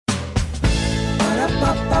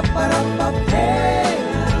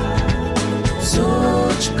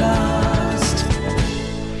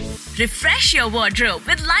Refresh your wardrobe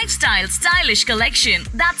with lifestyle stylish collection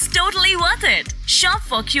that's totally worth it. Shop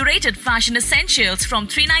for curated fashion essentials from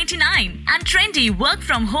 $399 and trendy work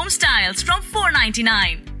from home styles from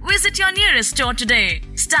 $499. Visit your nearest store today.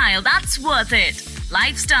 Style that's worth it.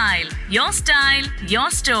 Lifestyle, your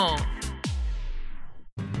store.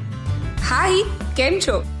 હાય, કેમ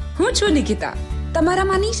છો? હું છું નિકિતા,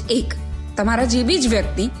 તમારામાંની જ એક. તમારા જેવી જ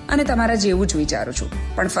વ્યક્તિ અને તમારા જેવું જ વિચારું છું,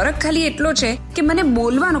 પણ ફરક ખાલી એટલો છે કે મને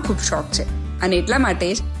બોલવાનો ખૂબ શોખ છે અને એટલા માટે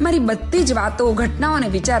જ મારી બધી જ વાતો, ઘટનાઓ અને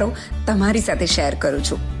વિચારો તમારી સાથે શેર કરું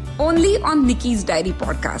છું. Only on Nikki's diary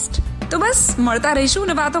podcast. તો બસ મળતા રહીશું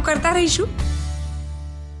અને વાતો કરતા રહીશું.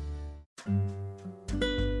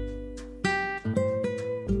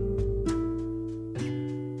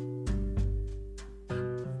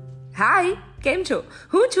 હાય, કેમ છો?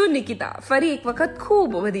 હું છું નિકિતા. ફરી એક વખત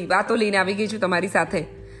ખૂબ બધી વાતો લઈને આવી ગઈ છું તમારી સાથે.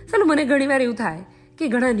 ચાલો, મને ઘણી વાર એવું થાય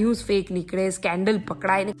કે ઘણા ન્યૂઝ ફેક નીકળે, સ્કેન્ડલ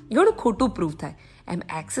પકડાય ને ઘણું ખોટું પ્રૂફ થાય. એમ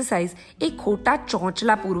એક્સરસાઇઝ એ ખોટા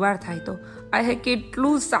ચોંચલા પુરવાર થાય તો આ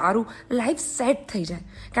કેટલું સારું લાઈફ સેટ થઈ જાય.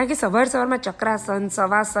 કારણ કે સવારમાં ચક્રાસન,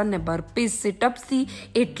 સવાસન ને બર્પીસ, સિટઅપ્સથી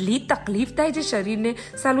એટલી તકલીફ થાય છે શરીરને,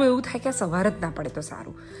 સાલું એવું થાય કે સવાર જ ના પડે તો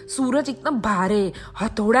સારું. સૂરજ એકદમ ભારે,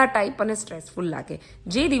 હથોડા ટાઈપ અને સ્ટ્રેસફુલ લાગે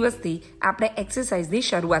જે દિવસથી આપણે એક્સરસાઇઝની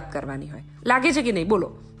શરૂઆત કરવાની હોય. લાગે છે કે નહીં? બોલો.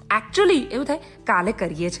 એકચ્યુઅલી એવું થાય કાલે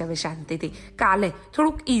કરીએ છીએ, હવે શાંતિથી, કાલે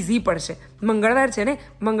થોડુંક ઇઝી પડશે. મંગળવાર છે ને,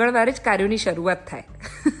 મંગળવારે જ કાર્યોની શરૂઆત થાય.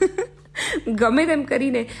 ગમે તેમ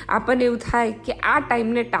કરીને આપણને એવું થાય કે આ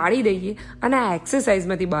ટાઈમને ટાળી દઈએ અને આ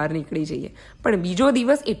એક્સરસાઇઝમાંથી બહાર નીકળી જઈએ, પણ બીજો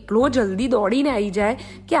દિવસ એટલો જલ્દી દોડીને આવી જાય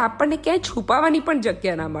કે આપણને ક્યાંય છુપાવવાની પણ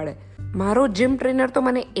જગ્યા ના મળે. મારો જીમ ટ્રેનર તો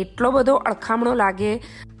મને એટલો બધો અળખામણો લાગે.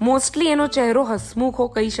 મોસ્ટલી એનો ચહેરો હસમુખો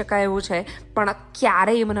કહી શકાય એવો છે, પણ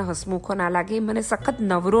ક્યારેય મને હસમુખો ના લાગે. મને સખત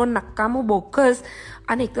નવરો, નકામો, બોકસ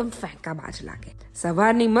અને એકદમ ફેંકાબાજ લાગે.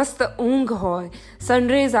 સવારની મસ્ત ઊંઘ હોય,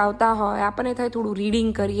 સનરેઝ આવતા હોય, આપણને થાય થોડું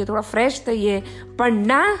રીડિંગ કરીએ, થોડા ફ્રેશ થઈએ, પણ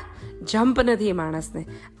ના, જમ્પ નથી એ માણસને.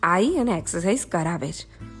 આવી અને એક્સરસાઇઝ કરાવે જ.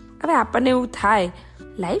 હવે આપણને એવું થાય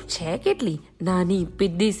લાઈફ છે કેટલી નાની,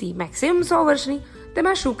 પિદ્દીસી, મેક્સિમમ 100 વર્ષની,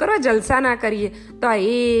 તેમાં શું કરવા જલસા ના કરીએ? તો આ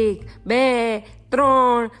 1, 2,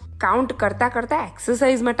 3 કાઉન્ટ કરતાં કરતાં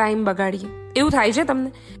એક્સરસાઇઝમાં ટાઈમ બગાડીએ. એવું થાય છે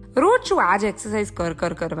તમને? રોજ શું આજ એક્સરસાઇઝ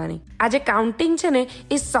કરવાની? આ જે કાઉન્ટિંગ છે ને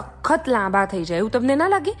એ સખત લાંબા થઈ જાય, એવું તમને ના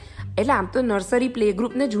લાગે? એટલે આમ તો નર્સરી, પ્લે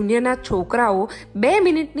ગ્રુપ ને જુનિયરના છોકરાઓ 2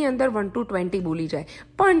 મિનિટની અંદર 1 to 20 બોલી જાય,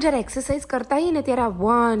 પણ જ્યારે એક્સરસાઇઝ કરતા હોઈએ ને ત્યારે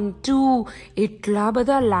 1, 2 એટલા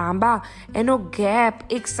બધા લાંબા, એનો ગેપ,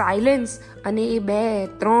 એક સાયલેન્સ અને એ 2,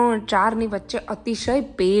 3, 4ની વચ્ચે અતિશય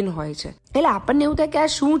પેન હોય છે. એટલે આપણને એવું થાય કે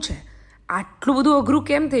આ શું છે? આટલું બધું અઘરું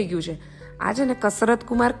કેમ થઈ ગયું છે? આ છે ને કસરત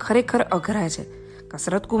કુમાર ખરેખર અઘરા છે.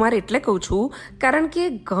 કસરત કુમાર એટલે કહું છું કારણ કે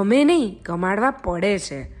ગમે નહીં, ગમાડવા પડે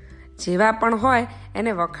છે. જેવા પણ હોય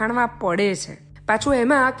એને વખાણવા પડે છે. પાછું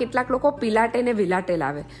એમાં કેટલાક લોકો પિલાટે ને વિલાટે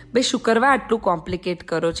લાવે. ભાઈ શું કરવા આટલું કોમ્પ્લિકેટ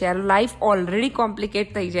કરો છો? યાર, લાઈફ ઓલરેડી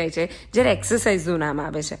કોમ્પ્લિકેટ થઈ જાય છે જ્યારે એક્સરસાઇઝનું નામ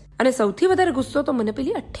આવે છે. અને સૌથી વધારે ગુસ્સો તો મને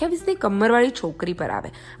પેલી 28ની કમરવાળી છોકરી પર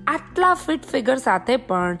આવે. આટલા ફિટ ફિગર સાથે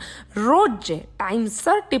પણ રોજ જે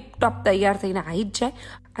ટાઈમસર ટીપટોપ તૈયાર થઈને આવી જ જાય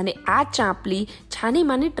અને આ ચાંપલી છાની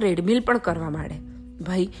માની ટ્રેડમિલ પણ કરવા માંડે.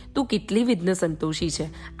 ભાઈ, તું કેટલી વિઘ્ન સંતોષી છે?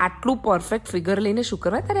 આટલું પરફેક્ટ ફિગર લઈને શું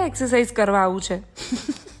કરવા તારે એક્સરસાઇઝ કરવા આવું છે?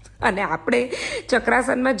 અને આપણે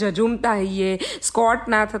ચક્રાસનમાં ઝઝૂમતા હોઈએ, સ્કોટ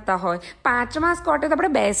ના થતા હોય, 5મા સ્કોટે તો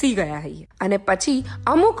આપણે બેસી ગયા હોઈએ, અને પછી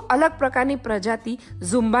અમુક અલગ પ્રકારની પ્રજાતિ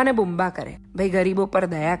ઝુંબા ને બુમ્બા કરે. ભાઈ, ગરીબો પર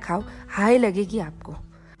દયા ખાઓ, હાય લગેગી આપકો.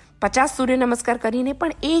 50 સૂર્ય નમસ્કાર કરીને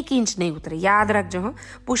પણ 1 ઇંચ નહીં ઉતરે. યાદ રાખજો.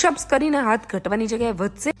 પુશઅપ્સ કરીને હાથ ઘટવાની જગ્યાએ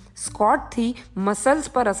વધશે. સ્કોટથી મસલ્સ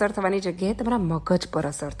પર અસર થવાની જગ્યાએ તમારા મગજ પર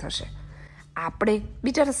અસર થશે. આપણે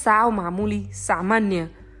બિચારા સાવ મામૂલી, સામાન્ય,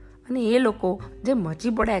 અને એ લોકો જે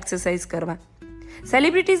મચી પડે એક્સરસાઇઝ કરવા.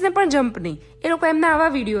 સેલિબ્રિટીઝને પણ જમ્પ નહીં, એ લોકો એમના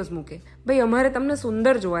આવા વિડીયોઝ મૂકે, ભાઈ અમારે તમને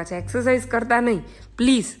સુંદર જોવા છે, એક્સરસાઇઝ કરતા નહીં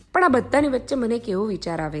પ્લીઝ. પણ આ બધાની વચ્ચે મને કેવો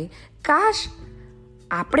વિચાર આવે, કાશ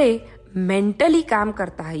આપણે મેન્ટલી કામ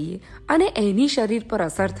કરતા હોઈએ અને એની શરીર પર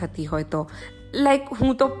અસર થતી હોય તો. લાઈક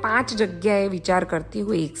હું તો 5 જગ્યાએ વિચાર કરતી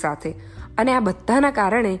હોય એક સાથે, અને આ બધાના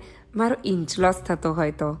કારણે મારો ઇંચ લોસ થતો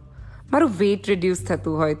હોય તો, મારું વેઇટ રિડ્યુસ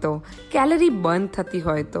થતું હોય તો, કેલરી બર્ન થતી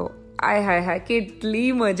હોય તો, આય હાય હાય કેટલી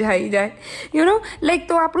મજા આવી જાય. લાઈક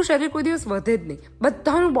તો આપણું શરીર કોઈ દિવસ વધે જ નહીં,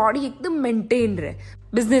 બધાનું બોડી એકદમ મેન્ટેન રહે.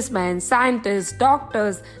 બિઝનેસમેન, સાયન્ટિસ્ટ,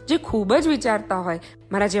 ડોક્ટર્સ જે ખૂબ જ વિચારતા હોય,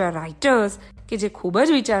 મારા જેવા રાઇટર્સ કે જે ખૂબ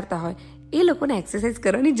જ વિચારતા હોય, એ લોકોને એક્સરસાઇઝ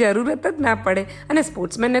કરવાની જરૂરત જ ના પડે. અને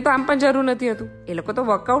સ્પોર્ટ્સમેનને તો આમ પણ જરૂર નથી હોતું, એ લોકો તો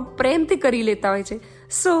વર્કઆઉટ પ્રેમથી કરી લેતા હોય છે.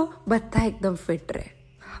 સો બધા એકદમ ફિટ રહે.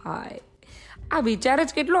 હાય, આ વિચાર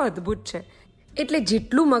જ કેટલો અદ્ભુત છે. એટલે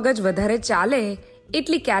જેટલું મગજ વધારે ચાલે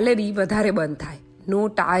એટલી કેલરી વધારે બર્ન થાય. નો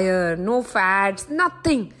ટાયર, નો ફેટ્સ,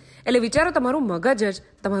 નથિંગ. એટલે વિચારો તમારું મગજ જ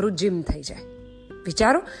તમારું જીમ થઈ જાય.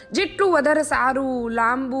 વિચારો, જેટલું વધારે સારું,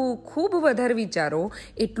 લાંબુ, ખૂબ વધારે વિચારો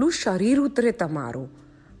એટલું શરીર ઉતરે તમારું.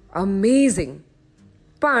 અમેઝિંગ.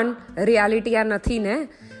 પણ રિયાલિટી આ નથી ને.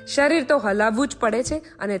 શરીર તો હલાવવું જ પડે છે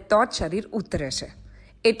અને તો જ શરીર ઉતરે છે.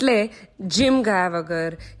 એટલે જીમ ગયા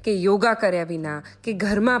વગર કે યોગા કર્યા વિના કે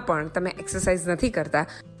ઘરમાં પણ તમે એક્સરસાઇઝ નથી કરતા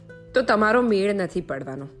તો તમારો મેળ નથી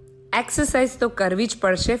પડવાનો. એક્સરસાઇઝ તો કરવી જ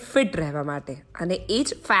પડશે ફિટ રહેવા માટે, અને એ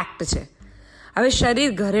જ ફેક્ટ છે. હવે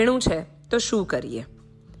શરીર ઘરેણું છે તો શું કરીએ?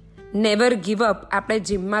 નેવર ગીવ અપ આપણે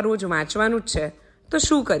જીમમાં રોજ વાંચવાનું જ છે તો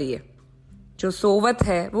શું કરીએ? જો સોવત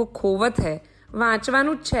હૈ વો ખોવત હૈ,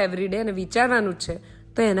 વાંચવાનું જ છે એવરીડે અને વિચારવાનું જ છે,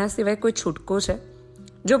 તો એના સિવાય કોઈ છૂટકો છે?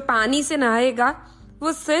 જો પાણી સે નહાએગા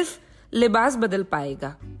वो सिर्फ लिबास बदल पाएगा,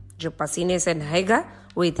 जो पसीने से नहाएगा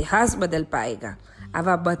वो इतिहास बदल पाएगा.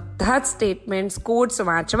 આવા બધા જ સ્ટેટમેન્ટ્સ, કોટ્સ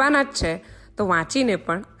વાંચવાના જ છે તો વાંચીને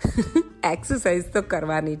પણ એક્સરસાઇઝ તો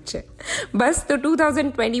કરવાની જ છે. બસ, તો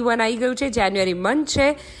 2021 આવી ગયું છે, જાન્યુઆરી મંથ છે.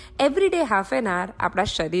 એવરીડે હાફ એન આવર આપણા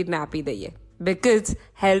શરીરને આપી દઈએ, બિકોઝ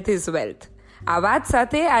હેલ્થ ઇઝ વેલ્થ. આ વાત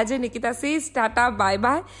સાથે આજે Nikita says tata, bye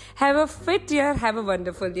bye. Have a fit year, have a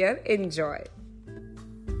wonderful year, enjoy.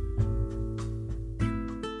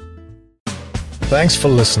 Thanks for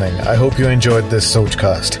listening. I hope you enjoyed this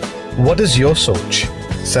Sochcast. What is your Soch?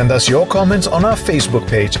 Send us your comments on our Facebook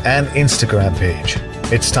page and Instagram page.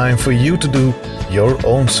 It's time for you to do your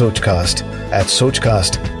own Sochcast at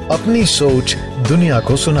Sochcast. Apni Soch Duniya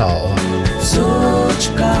ko sunao.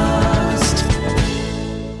 Sochcast.